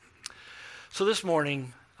So this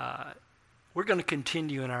morning, we're going to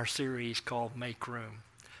continue in our series called Make Room.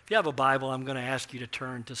 If you have a Bible, I'm going to ask you to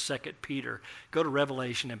turn to 2 Peter. Go to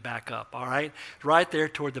Revelation and back up, all right? Right there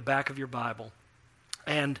toward the back of your Bible.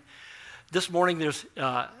 And this morning,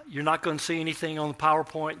 you're not going to see anything on the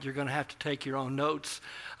PowerPoint. You're going to have to take your own notes.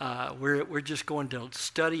 We're just going to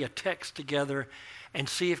study a text together and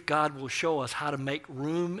see if God will show us how to make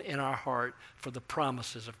room in our heart for the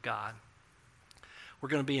promises of God. We're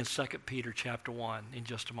going to be in 2 Peter chapter 1 in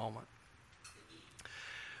just a moment.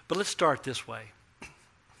 But let's start this way.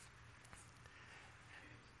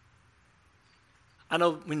 I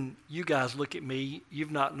know when you guys look at me, you've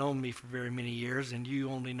not known me for very many years, and you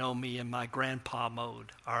only know me in my grandpa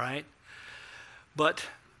mode, all right? But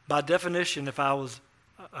by definition, if I'm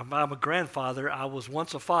a grandfather, I was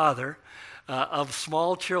once a father of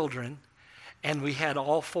small children, and we had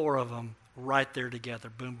all four of them right there together,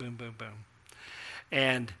 boom, boom, boom, boom.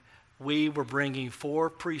 And we were bringing 4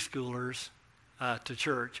 preschoolers to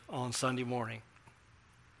church on Sunday morning.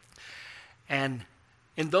 And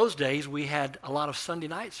in those days, we had a lot of Sunday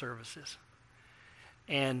night services.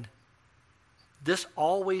 And this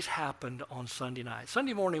always happened on Sunday night.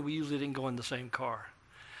 Sunday morning, we usually didn't go in the same car.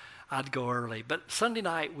 I'd go early. But Sunday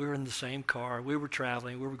night, we were in the same car. We were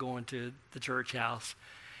traveling. We were going to the church house.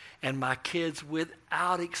 And my kids,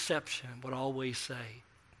 without exception, would always say,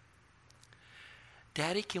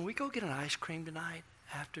 "Daddy, can we go get an ice cream tonight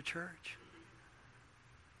after church?"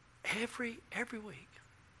 Every week.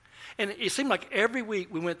 And it seemed like every week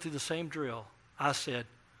we went through the same drill. I said,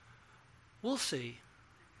 "We'll see."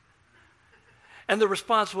 And the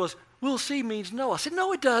response was, "We'll see means no." I said,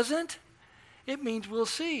 "No, it doesn't. It means we'll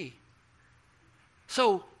see."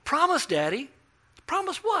 So, promise, Daddy.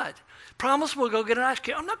 Promise what? Promise we'll go get an ice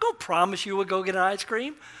cream. I'm not going to promise you we'll go get an ice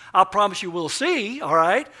cream. I'll promise you we'll see, all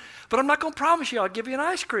right? But I'm not going to promise you I'll give you an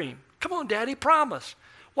ice cream. Come on, Daddy, promise.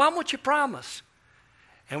 Why won't you promise?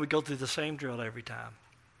 And we go through the same drill every time.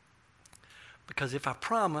 Because if I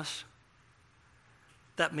promise,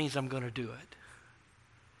 that means I'm going to do it.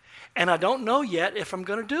 And I don't know yet if I'm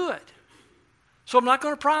going to do it. So I'm not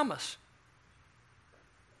going to promise.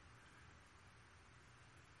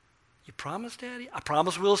 You promise, Daddy? I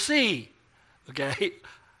promise we'll see. Okay?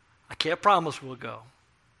 I can't promise we'll go.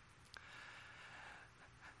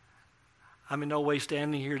 I'm in no way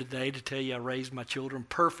standing here today to tell you I raised my children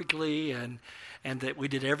perfectly and that we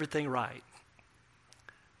did everything right.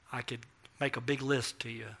 I could make a big list to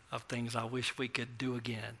you of things I wish we could do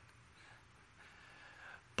again.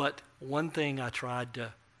 But one thing I tried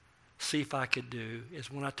to see if I could do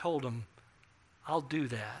is when I told them, I'll do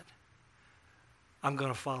that, I'm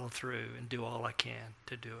going to follow through and do all I can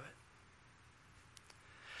to do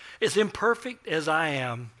it. As imperfect as I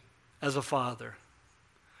am as a father,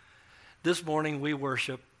 this morning we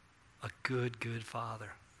worship a good, good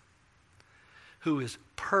Father who is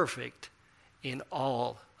perfect in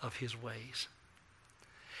all of his ways.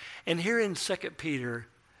 And here in 2 Peter,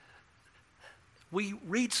 we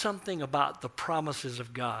read something about the promises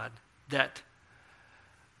of God that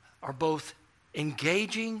are both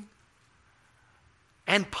engaging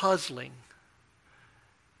and puzzling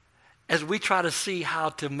as we try to see how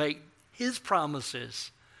to make his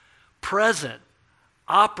promises present,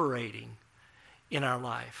 operating in our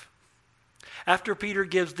life. After Peter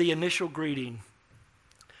gives the initial greeting,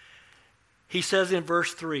 he says in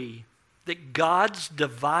verse 3 that God's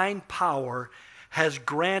divine power has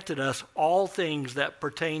granted us all things that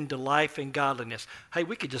pertain to life and godliness. Hey,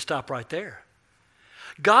 we could just stop right there.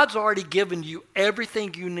 God's already given you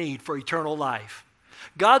everything you need for eternal life.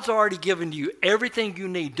 God's already given you everything you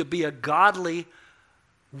need to be a godly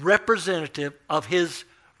representative of his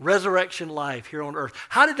resurrection life here on earth.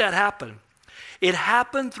 How did that happen? It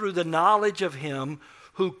happened through the knowledge of him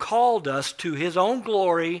who called us to his own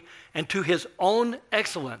glory and to his own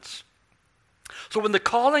excellence. So when the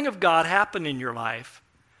calling of God happened in your life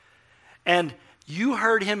and you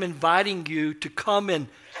heard him inviting you to come and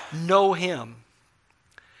know him,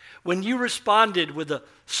 when you responded with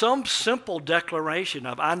some simple declaration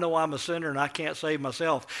of, I know I'm a sinner and I can't save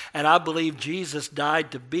myself, and I believe Jesus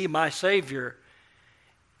died to be my Savior,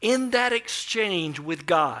 in that exchange with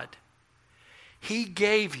God, he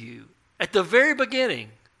gave you, at the very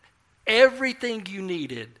beginning, everything you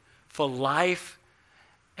needed for life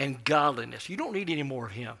and godliness. You don't need any more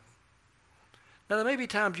of him. Now, there may be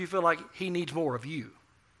times you feel like he needs more of you,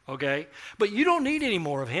 okay? But you don't need any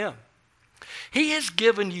more of him. He has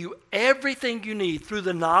given you everything you need through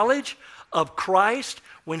the knowledge of Christ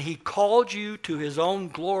when he called you to his own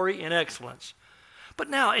glory and excellence. But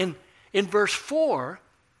now, in verse 4,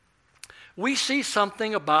 we see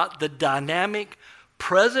something about the dynamic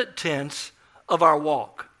present tense of our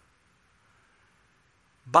walk.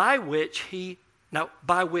 By which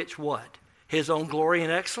what? His own glory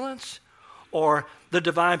and excellence? Or the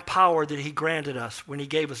divine power that he granted us when he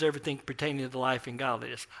gave us everything pertaining to life and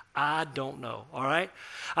godliness? I don't know, all right?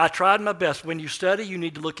 I tried my best. When you study, you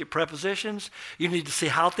need to look at prepositions. You need to see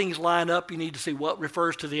how things line up. You need to see what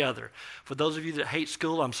refers to the other. For those of you that hate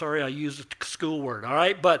school, I'm sorry I used a school word, all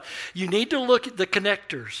right? But you need to look at the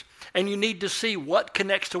connectors, and you need to see what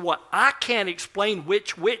connects to what. I can't explain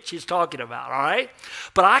which he's talking about, all right?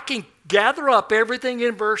 But I can gather up everything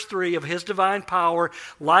in verse 3 of his divine power,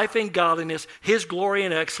 life and godliness, his glory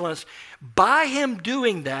and excellence. By him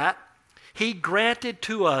doing that, he granted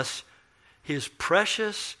to us his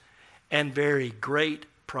precious and very great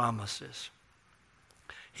promises.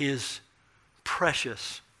 His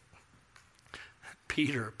precious.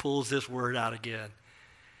 Peter pulls this word out again.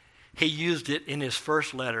 He used it in his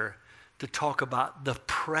first letter to talk about the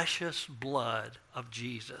precious blood of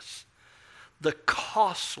Jesus. The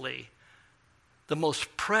costly, the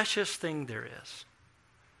most precious thing there is.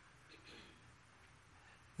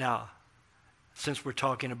 Now, since we're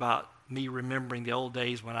talking about me remembering the old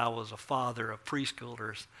days when I was a father of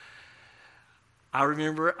preschoolers, I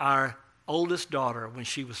remember our oldest daughter when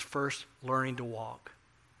she was first learning to walk.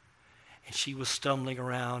 And she was stumbling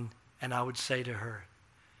around, and I would say to her,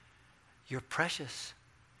 "You're precious."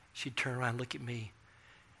 She'd turn around and look at me,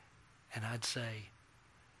 and I'd say,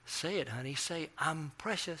 "Say it, honey. Say, I'm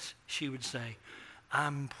precious." She would say,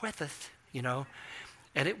 "I'm precious," you know.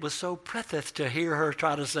 And it was so precious to hear her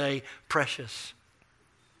try to say precious.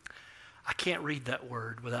 I can't read that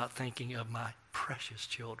word without thinking of my precious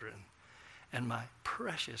children and my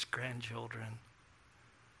precious grandchildren.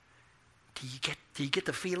 Do you get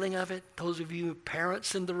the feeling of it? Those of you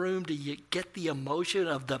parents in the room, do you get the emotion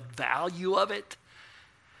of the value of it?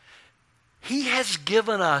 He has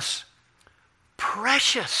given us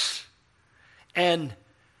precious and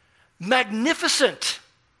magnificent,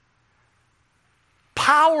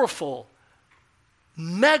 powerful,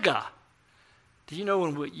 mega. Do you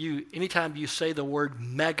know anytime you say the word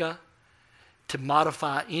mega to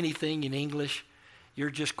modify anything in English, you're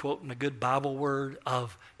just quoting a good Bible word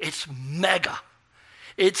of it's mega.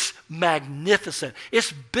 It's magnificent.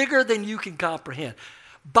 It's bigger than you can comprehend.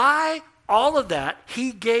 By all of that,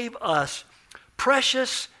 he gave us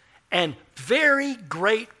precious and very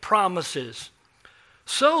great promises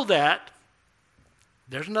so that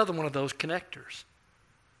there's another one of those connectors.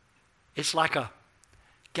 It's like a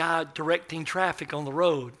guy directing traffic on the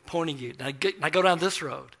road, pointing you. Now go down this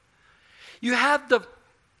road. You have the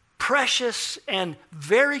precious and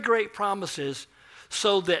very great promises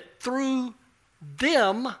so that through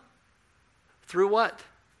them, through what?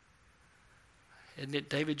 Isn't it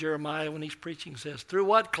David Jeremiah when he's preaching says, through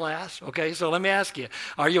what, class? Okay, so let me ask you,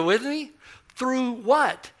 are you with me? Through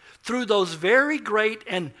what? Through those very great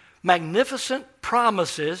and magnificent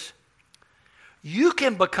promises, you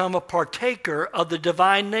can become a partaker of the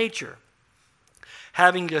divine nature,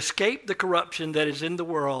 having escaped the corruption that is in the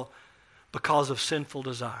world because of sinful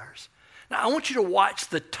desires. Now, I want you to watch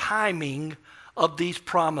the timing of these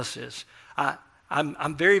promises.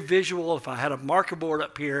 I'm very visual. If I had a marker board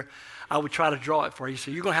up here, I would try to draw it for you.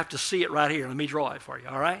 So you're going to have to see it right here. Let me draw it for you,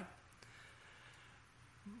 all right?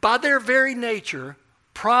 By their very nature,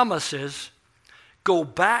 promises go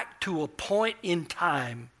back to a point in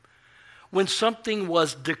time when something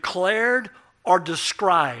was declared or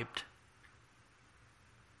described.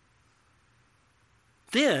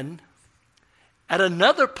 Then, at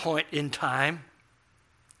another point in time,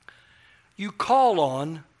 you call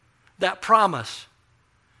on that promise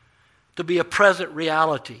to be a present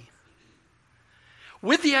reality,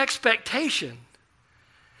 with the expectation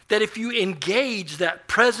that if you engage that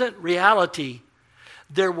present reality,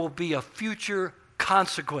 there will be a future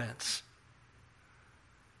consequence.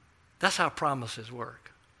 That's how promises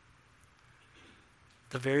work.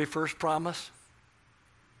 The very first promise,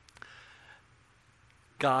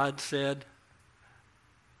 God said,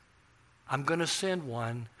 I'm going to send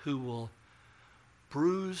one who will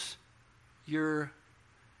bruise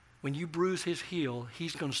when you bruise his heel,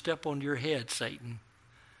 he's going to step on your head, Satan.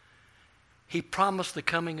 He promised the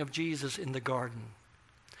coming of Jesus in the garden.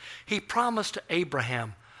 He promised to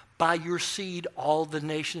Abraham, by your seed, all the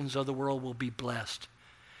nations of the world will be blessed.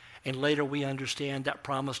 And later we understand that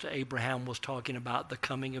promise to Abraham was talking about the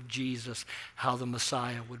coming of Jesus, how the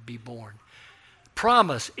Messiah would be born.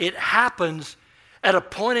 Promise, it happens at a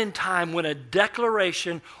point in time when a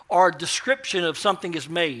declaration or a description of something is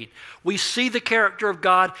made. We see the character of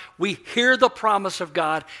God, we hear the promise of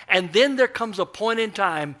God, and then there comes a point in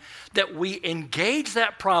time that we engage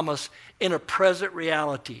that promise in a present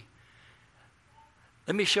reality.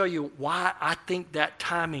 Let me show you why I think that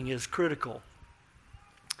timing is critical.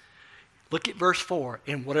 Look at verse 4.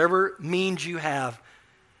 In whatever means you have,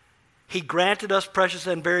 He granted us precious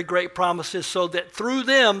and very great promises, so that through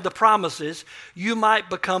them, the promises, you might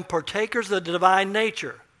become partakers of the divine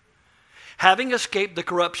nature, having escaped the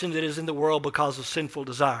corruption that is in the world because of sinful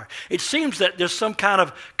desire. It seems that there's some kind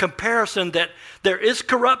of comparison that there is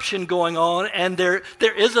corruption going on and there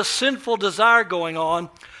is a sinful desire going on,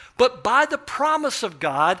 but by the promise of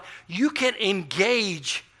God, you can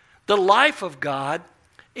engage the life of God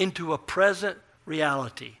into a present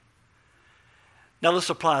reality. Now let's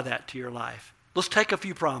apply that to your life. Let's take a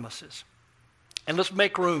few promises and let's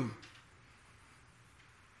make room.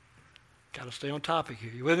 Got to stay on topic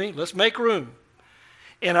here. You with me? Let's make room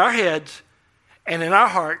in our heads and in our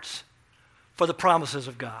hearts for the promises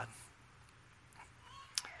of God.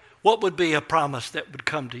 What would be a promise that would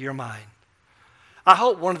come to your mind? I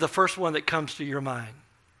hope one of the first one that comes to your mind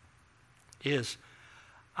is,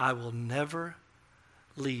 I will never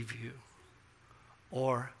leave you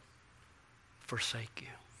or forsake you.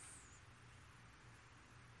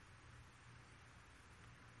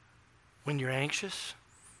 When you're anxious,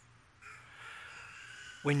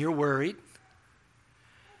 when you're worried,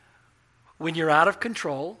 when you're out of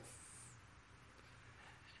control,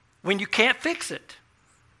 when you can't fix it,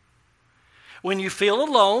 when you feel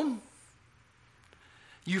alone,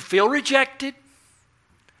 you feel rejected.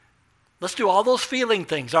 Let's do all those feeling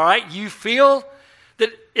things, all right? You feel that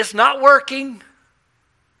it's not working.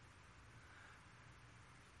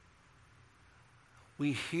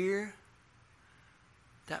 We hear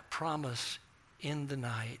that promise in the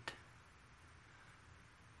night.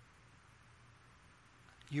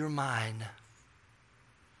 You're mine.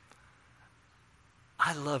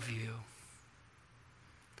 I love you.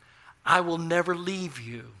 I will never leave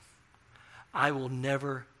you. I will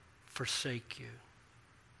never forsake you.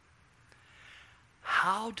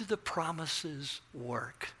 How do the promises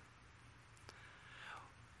work?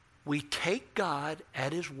 We take God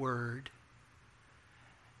at His word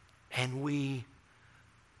and we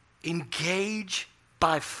engage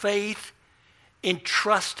by faith in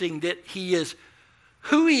trusting that He is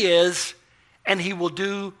who He is and He will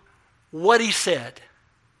do what He said.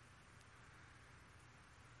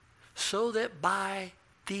 So that by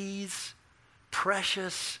these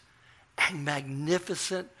precious and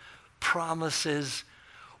magnificent promises,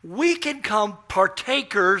 we can come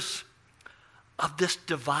partakers of this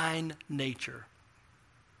divine nature.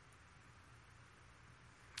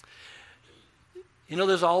 You know,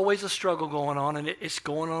 there's always a struggle going on, and it's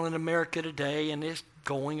going on in America today, and it's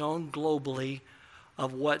going on globally,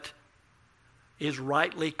 of what is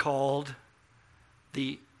rightly called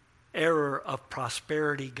the error of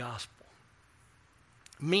prosperity gospel.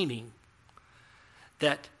 Meaning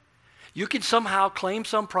that you can somehow claim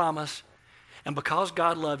some promise, and because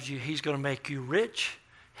God loves you, He's going to make you rich,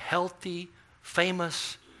 healthy,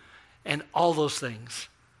 famous, and all those things.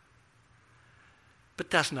 But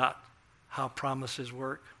that's not how promises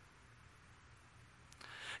work.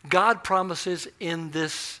 God promises in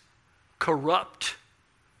this corrupt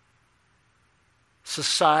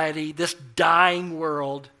society, this dying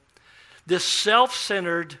world, this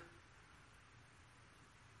self-centered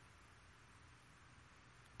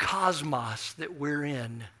cosmos that we're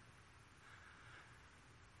in,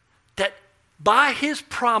 that by His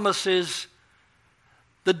promises,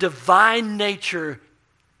 the divine nature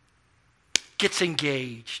gets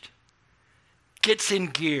engaged, gets in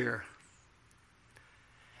gear,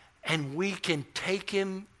 and we can take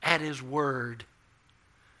Him at His word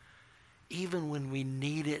even when we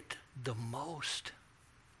need it the most.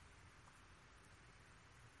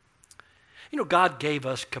 You know, God gave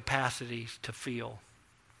us capacities to feel.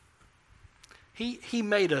 He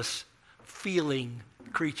made us feeling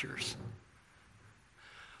creatures.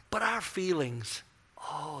 But our feelings,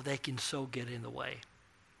 they can so get in the way.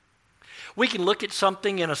 We can look at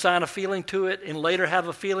something and assign a feeling to it and later have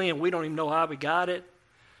a feeling and we don't even know how we got it.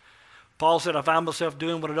 Paul said, I find myself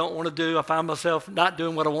doing what I don't want to do. I find myself not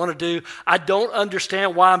doing what I want to do. I don't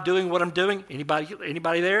understand why I'm doing what I'm doing.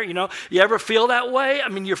 Anybody there? You know, you ever feel that way? I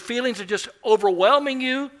mean, your feelings are just overwhelming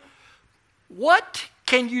you. What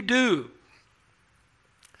can you do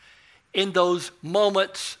in those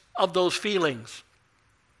moments of those feelings?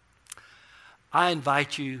 I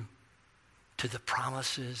invite you to the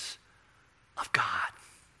promises of God.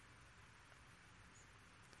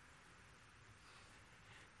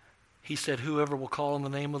 He said, whoever will call on the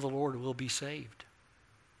name of the Lord will be saved.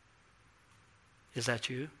 Is that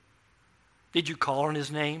you? Did you call on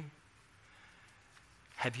His name?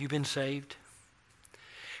 Have you been saved?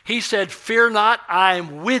 He said, fear not, I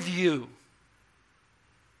am with you.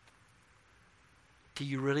 Do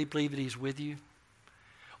you really believe that he's with you?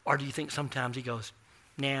 Or do you think sometimes he goes,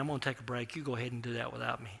 nah, I'm going to take a break. You go ahead and do that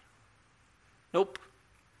without me. Nope.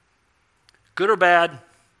 Good or bad,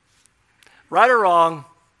 right or wrong,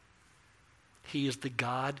 he is the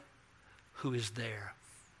God who is there.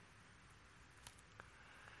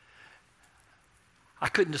 I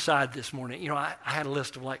couldn't decide this morning. I had a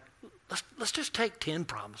list of let's just take 10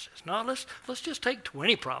 promises. No, let's just take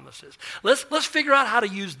 20 promises. Let's figure out how to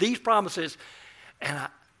use these promises. And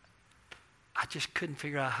I just couldn't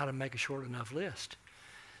figure out how to make a short enough list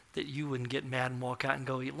that you wouldn't get mad and walk out and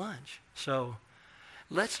go eat lunch. So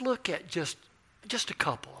let's look at just a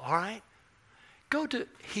couple, all right? Go to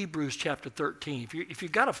Hebrews chapter 13. If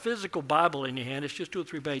you've got a physical Bible in your hand, it's just 2 or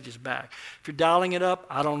 3 pages back. If you're dialing it up,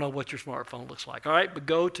 I don't know what your smartphone looks like, all right? But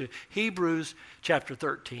go to Hebrews chapter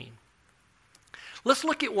 13. Let's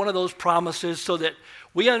look at one of those promises so that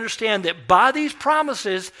we understand that by these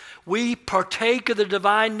promises, we partake of the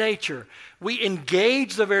divine nature. We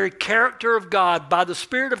engage the very character of God by the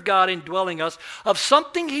Spirit of God indwelling us of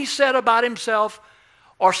something he said about himself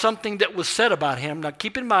or something that was said about him. Now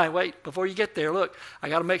keep in mind, wait, before you get there, look, I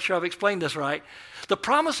got to make sure I've explained this right. The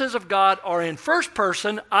promises of God are in first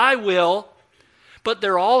person, I will, but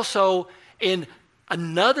they're also in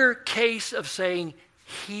another case of saying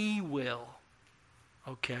he will.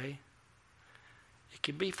 Okay? It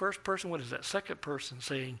can be first person, what is that? Second person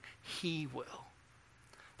saying he will.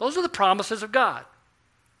 Those are the promises of God.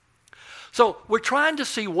 So we're trying to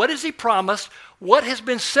see what has he promised, what has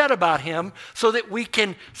been said about him, so that we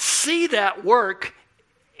can see that work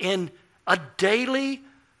in a daily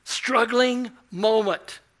struggling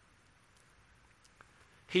moment.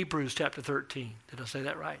 Hebrews chapter 13. Did I say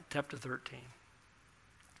that right? Chapter 13.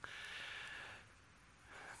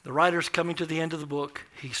 The writer's coming to the end of the book.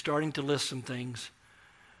 He's starting to list some things.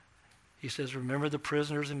 He says, remember the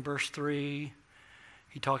prisoners in verse 3.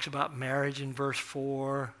 He talks about marriage in verse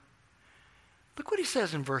 4. Look what he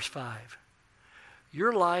says in verse 5.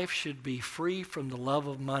 Your life should be free from the love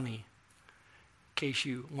of money. In case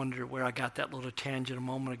you wondered where I got that little tangent a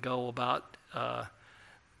moment ago about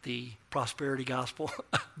the prosperity gospel.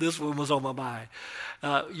 This one was on my mind.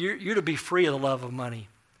 You're to be free of the love of money.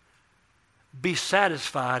 Be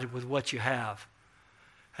satisfied with what you have.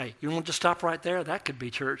 Hey, you want to stop right there? That could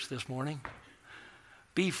be church this morning.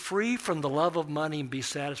 Be free from the love of money and be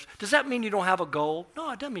satisfied. Does that mean you don't have a goal?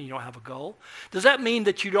 No, it doesn't mean you don't have a goal. Does that mean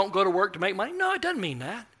that you don't go to work to make money? No, it doesn't mean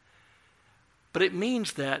that. But it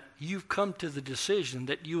means that you've come to the decision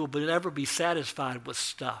that you will never be satisfied with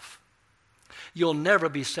stuff. You'll never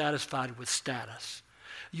be satisfied with status.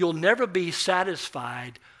 You'll never be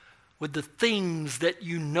satisfied with the things that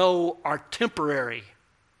you know are temporary.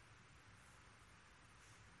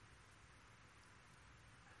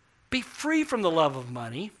 Be free from the love of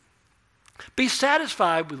money. Be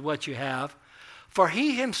satisfied with what you have. For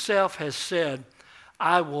he himself has said,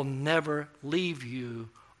 I will never leave you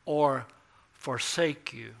or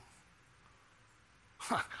forsake you.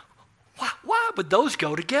 Why would those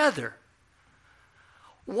go together?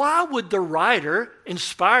 Why would the writer,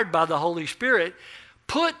 inspired by the Holy Spirit,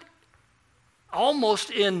 put almost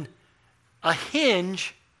in a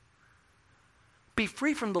hinge, be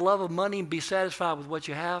free from the love of money and be satisfied with what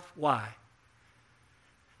you have? Why?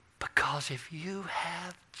 Because if you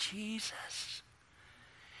have Jesus,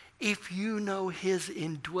 if you know his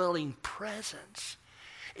indwelling presence,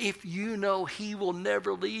 if you know he will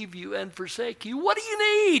never leave you and forsake you, what do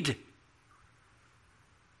you need?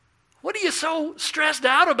 What are you so stressed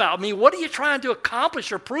out about? I mean, what are you trying to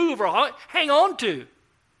accomplish or prove or hang on to?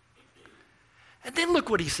 And then look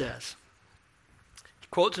what he says. He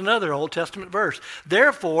quotes another Old Testament verse.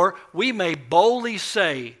 Therefore, we may boldly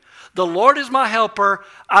say, the Lord is my helper.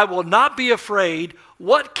 I will not be afraid.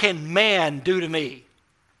 What can man do to me?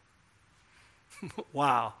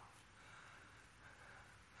 Wow.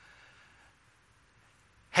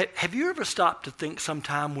 Have you ever stopped to think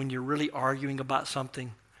sometime when you're really arguing about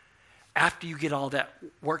something, after you get all that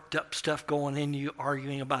worked up stuff going in you,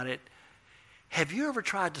 arguing about it, have you ever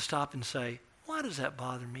tried to stop and say, why does that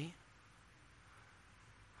bother me?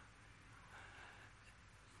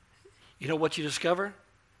 You know what you discover?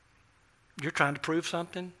 You're trying to prove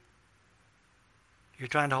something. You're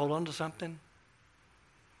trying to hold on to something.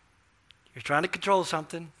 You're trying to control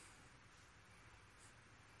something.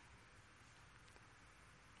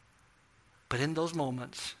 But in those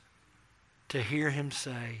moments, to hear him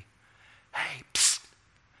say, hey, psst,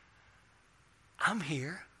 I'm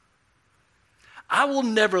here. I will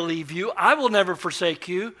never leave you. I will never forsake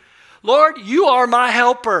you. Lord, you are my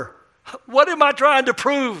helper. What am I trying to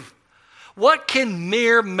prove? What can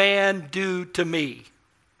mere man do to me?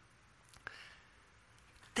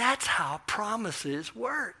 That's how promises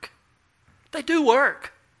work. They do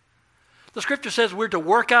work. The scripture says we're to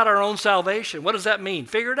work out our own salvation. What does that mean?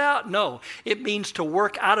 Figure it out? No. It means to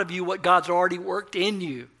work out of you what God's already worked in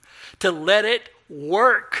you. To let it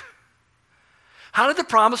work. How did the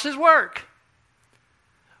promises work?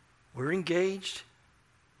 We're engaged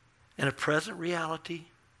in a present reality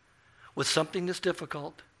with something that's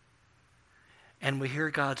difficult. And we hear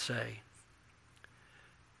God say,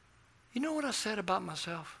 you know what I said about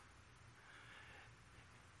myself?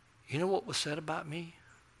 You know what was said about me?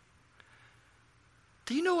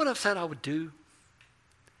 Do you know what I've said I would do?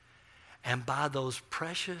 And by those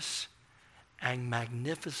precious and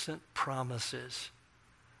magnificent promises,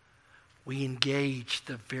 we engage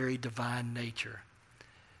the very divine nature.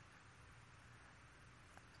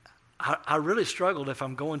 I really struggled if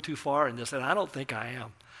I'm going too far in this, and I don't think I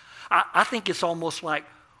am. I think it's almost like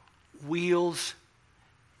wheels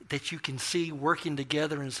that you can see working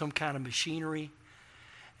together in some kind of machinery.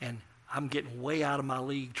 And I'm getting way out of my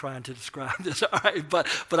league trying to describe this, all right? But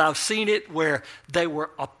I've seen it where they were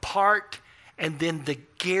apart, and then the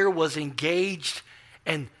gear was engaged,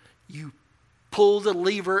 and you pull the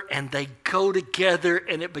lever, and they go together,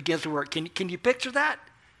 and it begins to work. Can you picture that?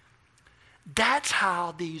 That's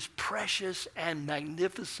how these precious and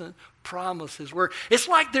magnificent promises work. It's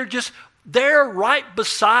like they're just there right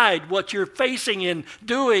beside what you're facing and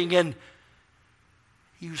doing, and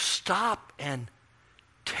you stop and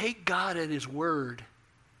take God at his word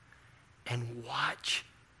and watch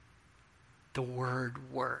the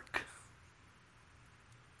word work.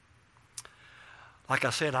 Like I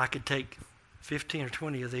said, I could take 15 or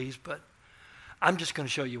 20 of these, but I'm just going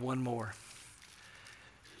to show you one more.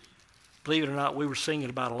 Believe it or not, we were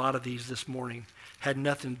singing about a lot of these this morning. Had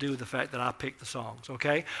nothing to do with the fact that I picked the songs,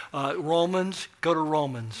 okay? Romans, go to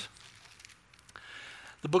Romans.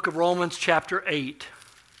 The book of Romans, chapter 8.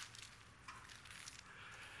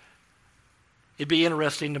 It'd be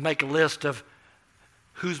interesting to make a list of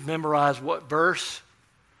who's memorized what verse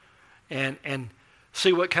and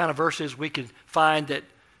see what kind of verses we could find that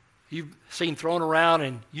you've seen thrown around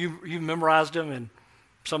and you've memorized them, and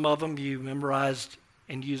some of them you memorized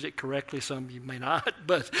and use it correctly, some you may not.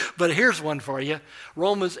 But here's one for you.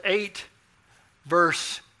 Romans 8,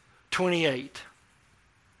 verse 28.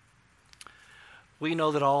 We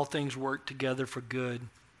know that all things work together for good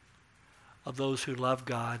of those who love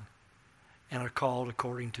God and are called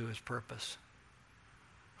according to his purpose.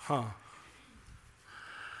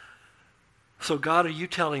 So God, are you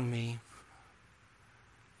telling me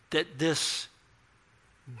that this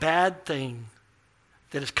bad thing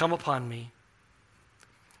that has come upon me,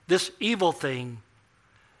 this evil thing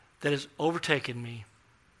that has overtaken me?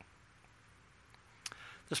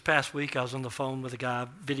 This past week I was on the phone with a guy,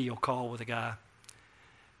 video call with a guy.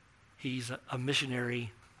 He's a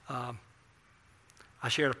missionary. I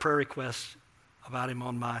shared a prayer request about him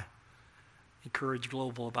on my Encourage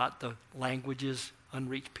Global about the languages,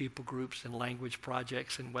 unreached people groups, and language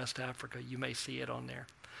projects in West Africa. You may see it on there.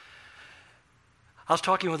 I was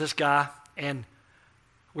talking with this guy, and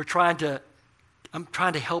I'm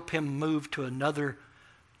trying to help him move to another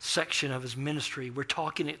section of his ministry. We're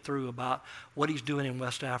talking it through about what he's doing in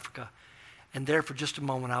West Africa. And there for just a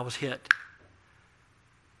moment I was hit.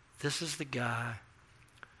 This is the guy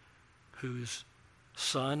whose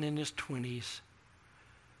son in his 20s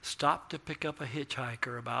stopped to pick up a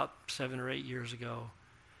hitchhiker about 7 or 8 years ago,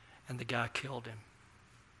 and the guy killed him.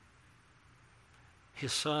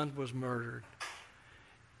 His son was murdered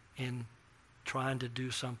in trying to do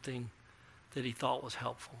something that he thought was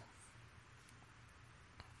helpful.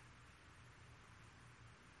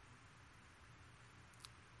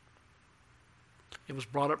 It was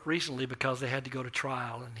brought up recently because they had to go to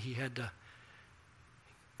trial, and he had to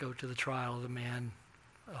go to the trial of the man,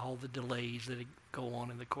 all the delays that go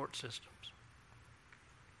on in the court systems.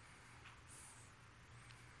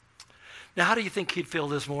 Now, how do you think he'd feel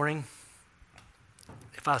this morning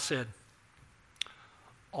if I said,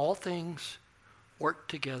 all things work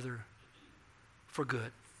together for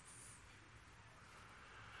good?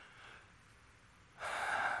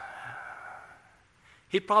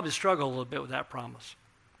 He'd probably struggle a little bit with that promise.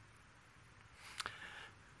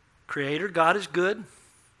 Creator, God is good.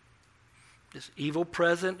 This evil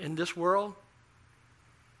present in this world,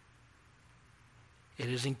 it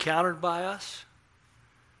is encountered by us.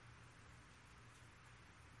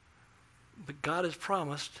 But God has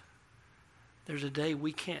promised there's a day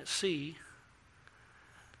we can't see.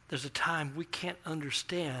 There's a time we can't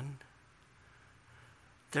understand.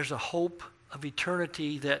 There's a hope of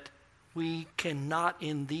eternity that we cannot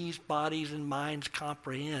in these bodies and minds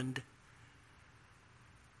comprehend.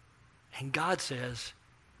 And God says,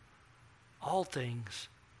 all things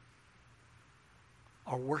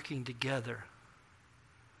are working together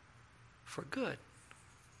for good.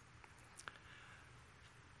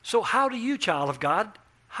 So how do you, child of God,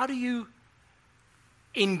 how do you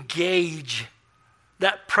engage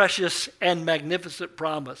that precious and magnificent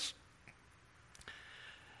promise?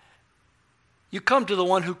 You come to the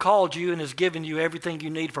one who called you and has given you everything you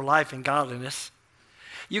need for life and godliness.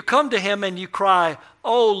 You come to him and you cry,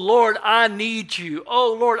 "Oh Lord, I need you.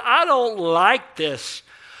 Oh Lord, I don't like this.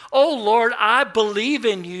 Oh Lord, I believe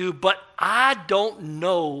in you, but I don't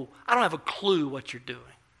know. I don't have a clue what you're doing."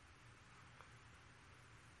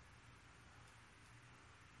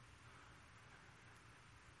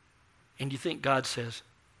 And you think God says,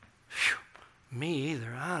 "Me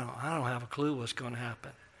either. I don't have a clue what's going to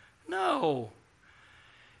happen." No.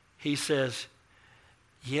 He says,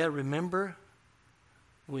 "Yeah, remember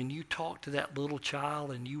when you talked to that little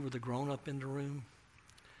child and you were the grown-up in the room?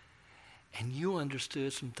 And you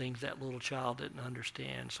understood some things that little child didn't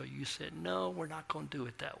understand. So you said, no, we're not going to do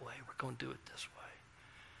it that way. We're going to do it this way."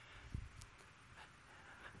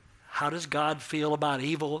 How does God feel about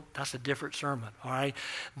evil? That's a different sermon, all right?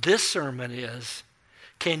 This sermon is,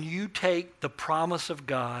 can you take the promise of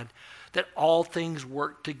God that all things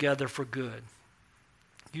work together for good?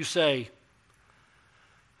 You say,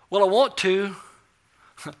 "Well, I want to,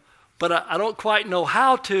 but I don't quite know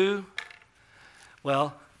how to."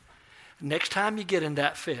 Well, next time you get in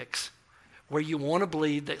that fix where you want to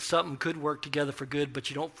believe that something could work together for good, but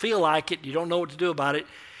you don't feel like it, you don't know what to do about it,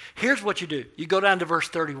 here's what you do. You go down to verse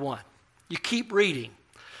 31. You keep reading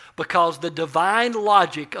because the divine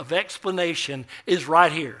logic of explanation is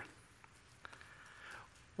right here.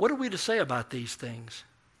 What are we to say about these things?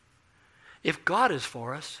 If God is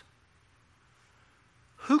for us,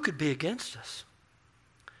 who could be against us?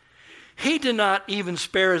 He did not even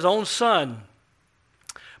spare his own son,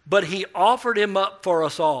 but he offered him up for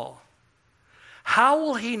us all. How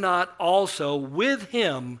will he not also with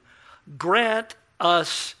him grant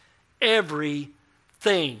us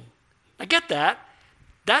everything? Now get that.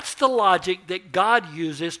 That's the logic that God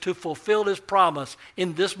uses to fulfill his promise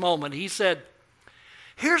in this moment. He said,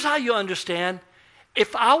 here's how you understand.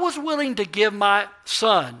 If I was willing to give my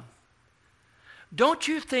son, don't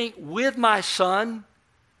you think with my son,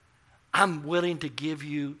 I'm willing to give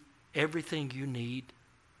you everything you need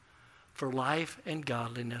for life and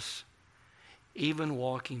godliness, even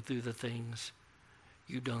walking through the things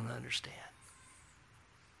you don't understand?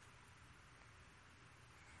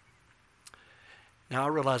 Now I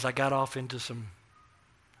realize I got off into some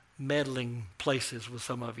meddling places with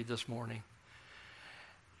some of you this morning.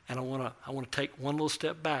 And I want to take one little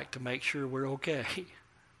step back to make sure we're okay.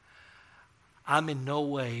 I'm in no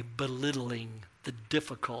way belittling the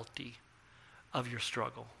difficulty of your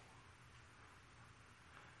struggle.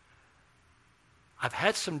 I've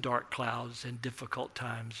had some dark clouds and difficult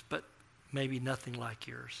times, but maybe nothing like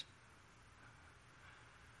yours.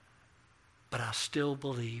 But I still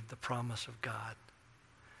believe the promise of God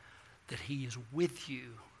that he is with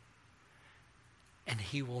you and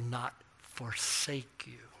he will not forsake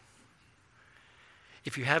you.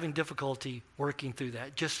 If you're having difficulty working through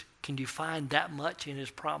that, can you find that much in his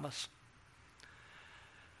promise?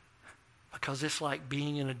 Because it's like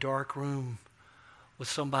being in a dark room with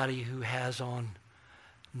somebody who has on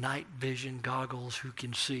night vision goggles who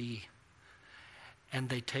can see, and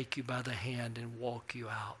they take you by the hand and walk you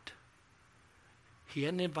out. He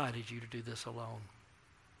hadn't invited you to do this alone.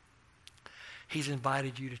 He's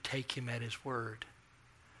invited you to take him at his word.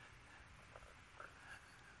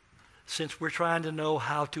 Since we're trying to know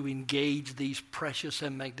how to engage these precious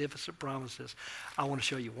and magnificent promises, I want to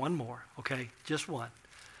show you one more, okay? Just one.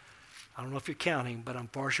 I don't know if you're counting, but I'm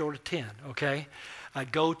far short of 10, okay?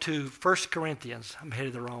 Go to 1 Corinthians. I'm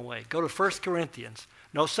headed the wrong way. Go to 2 Corinthians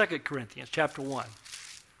chapter 1.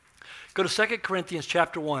 Go to 2 Corinthians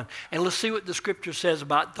chapter 1, and let's see what the scripture says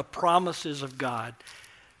about the promises of God,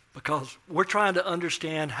 because we're trying to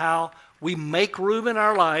understand how we make room in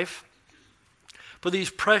our life for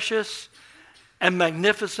these precious and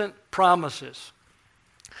magnificent promises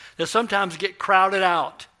that sometimes get crowded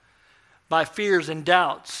out by fears and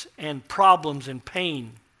doubts and problems and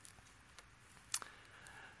pain.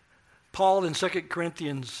 Paul in 2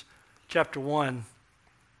 Corinthians chapter 1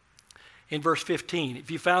 in verse 15.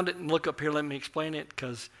 If you found it and look up here, let me explain it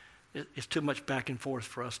because it's too much back and forth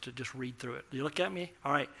for us to just read through it. Do you look at me?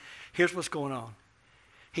 All right. Here's what's going on.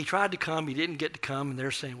 He tried to come. He didn't get to come. And they're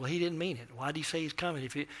saying, well, he didn't mean it. Why did he say he's coming?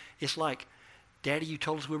 It's like, Daddy, you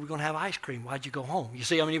told us we were going to have ice cream. Why'd you go home? You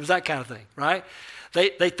see, it was that kind of thing, right?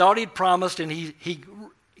 They thought he'd promised, and he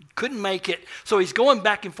couldn't make it. So he's going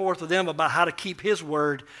back and forth with them about how to keep his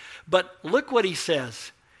word. But look what he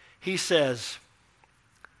says. He says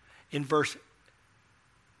in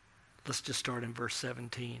let's just start in verse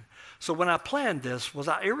 17. So when I planned this, was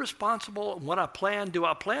I irresponsible in what I planned? Do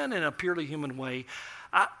I plan in a purely human way?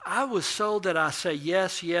 I was so that I say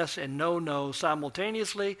yes, yes, and no, no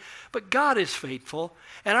simultaneously. But God is faithful,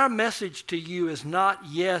 and our message to you is not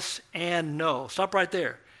yes and no. Stop right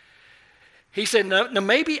there. He said, no,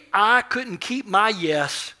 maybe I couldn't keep my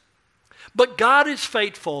yes, but God is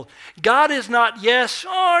faithful. God is not yes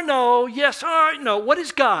or no, yes or no. What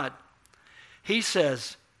is God? He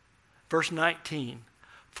says, verse 19,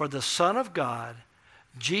 for the Son of God,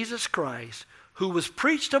 Jesus Christ, who was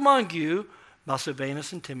preached among you by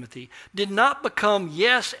Silvanus and Timothy, did not become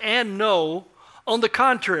yes and no. On the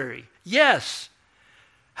contrary, yes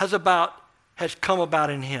has come about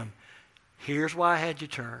in him. Here's why I had you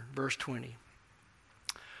turn. Verse 20.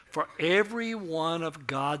 For every one of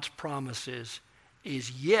God's promises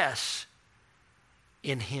is yes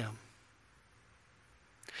in him.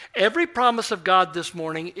 Every promise of God this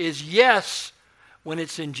morning is yes when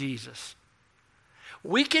it's in Jesus.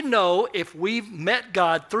 We can know if we've met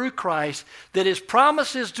God through Christ that his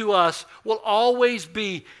promises to us will always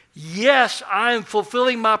be, yes, I am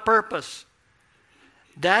fulfilling my purpose.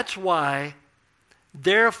 That's why,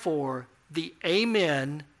 therefore, the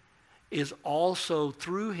amen is also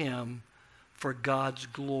through him for God's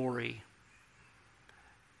glory.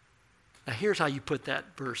 Now here's how you put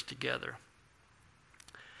that verse together.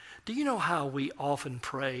 Do you know how we often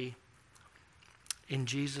pray in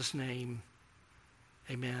Jesus' name?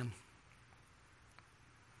 Amen.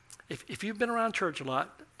 If you've been around church a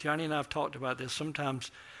lot, Johnny and I have talked about this.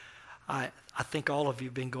 Sometimes I think all of you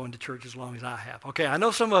have been going to church as long as I have. Okay, I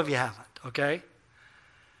know some of you haven't, okay?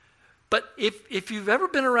 But if you've ever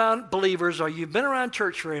been around believers or you've been around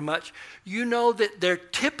church very much, you know that there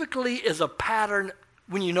typically is a pattern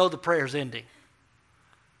when you know the prayer's ending.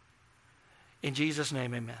 In Jesus'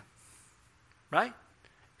 name, amen. Right?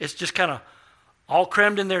 It's just kind of all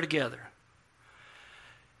crammed in there together.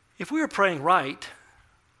 If we were praying right,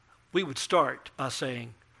 we would start by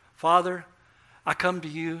saying, Father, I come to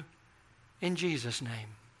you in Jesus'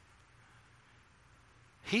 name.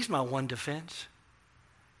 He's my one defense.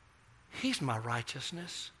 He's my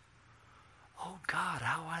righteousness. Oh God,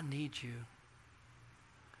 how I need you.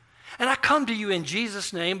 And I come to you in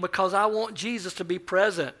Jesus' name because I want Jesus to be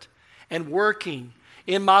present and working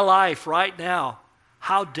in my life right now.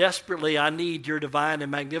 How desperately I need your divine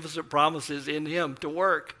and magnificent promises in him to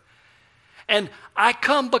work. And I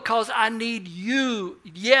come because I need you,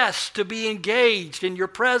 yes, to be engaged in your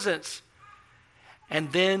presence.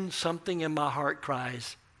 And then something in my heart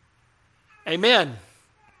cries, amen.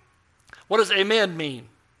 What does amen mean?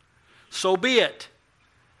 So be it.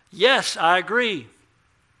 Yes, I agree.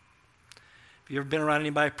 Have you ever been around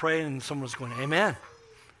anybody praying and someone's going, amen?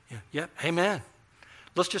 Yeah, yep, amen.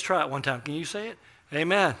 Let's just try it one time. Can you say it?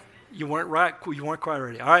 Amen. You weren't right. You weren't quite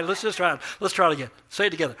ready. All right, let's just try it. Let's try it again. Say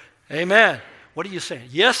it together. Amen. What are you saying?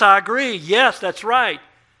 Yes, I agree. Yes, that's right.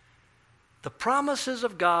 The promises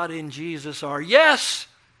of God in Jesus are yes.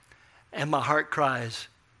 And my heart cries,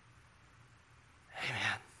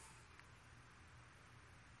 amen.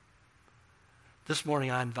 This morning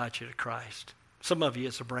I invite you to Christ. Some of you,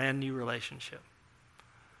 it's a brand new relationship.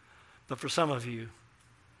 But for some of you,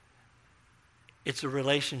 it's a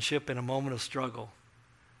relationship in a moment of struggle.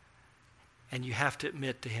 And you have to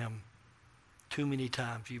admit to him, too many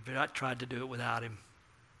times you've not tried to do it without him.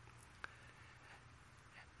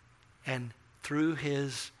 And through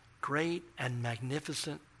his great and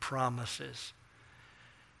magnificent promises,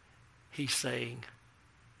 he's saying,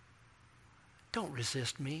 don't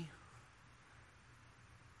resist me.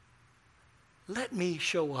 Let me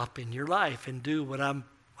show up in your life and do what I'm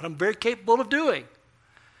very capable of doing.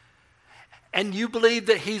 And you believe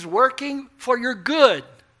that he's working for your good,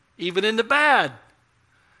 even in the bad.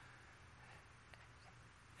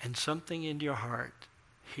 And something in your heart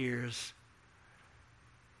hears,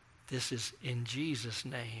 this is in Jesus'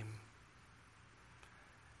 name.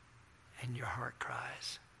 And your heart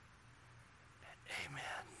cries, amen.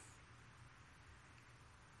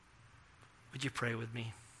 Would you pray with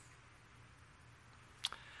me?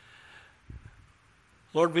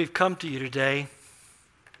 Lord, we've come to you today.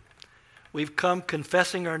 We've come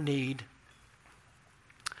confessing our need.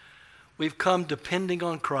 We've come depending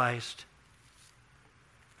on Christ.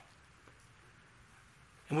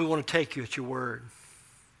 And we want to take you at your word.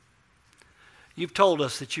 You've told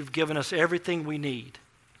us that you've given us everything we need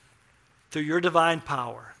through your divine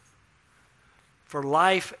power for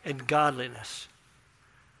life and godliness.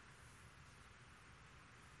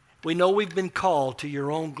 We know we've been called to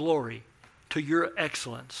your own glory, to your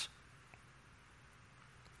excellence.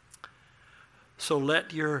 So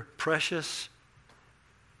let your precious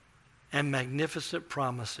and magnificent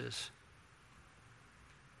promises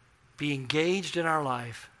be engaged in our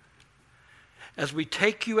life as we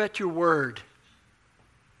take you at your word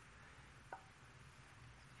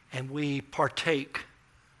and we partake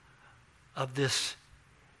of this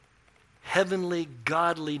heavenly,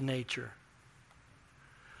 godly nature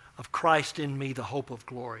of Christ in me, the hope of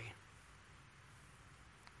glory.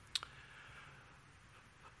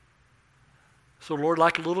 So, Lord,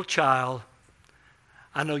 like a little child,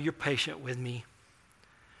 I know you're patient with me,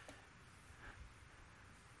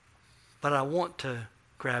 but I want to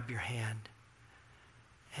grab your hand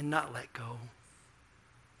and not let go.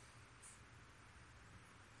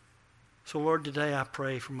 So, Lord, today I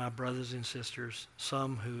pray for my brothers and sisters,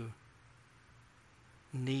 some who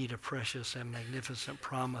need a precious and magnificent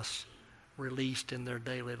promise released in their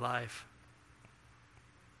daily life.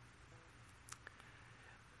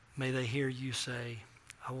 May they hear you say,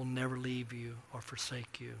 I will never leave you or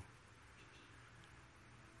forsake you.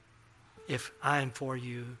 If I am for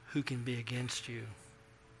you, who can be against you?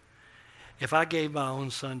 If I gave my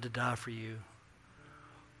own son to die for you,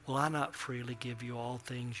 will I not freely give you all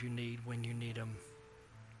things you need when you need them?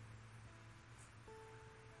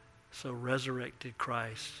 So, resurrected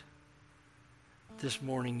Christ, this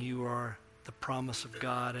morning you are the promise of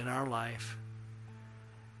God in our life.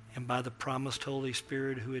 And by the promised Holy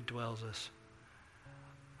Spirit who indwells us,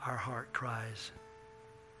 our heart cries,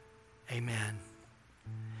 amen.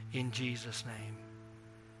 In Jesus' name,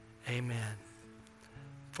 amen.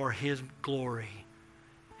 For his glory,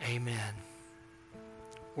 amen.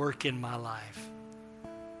 Work in my life.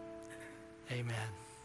 Amen.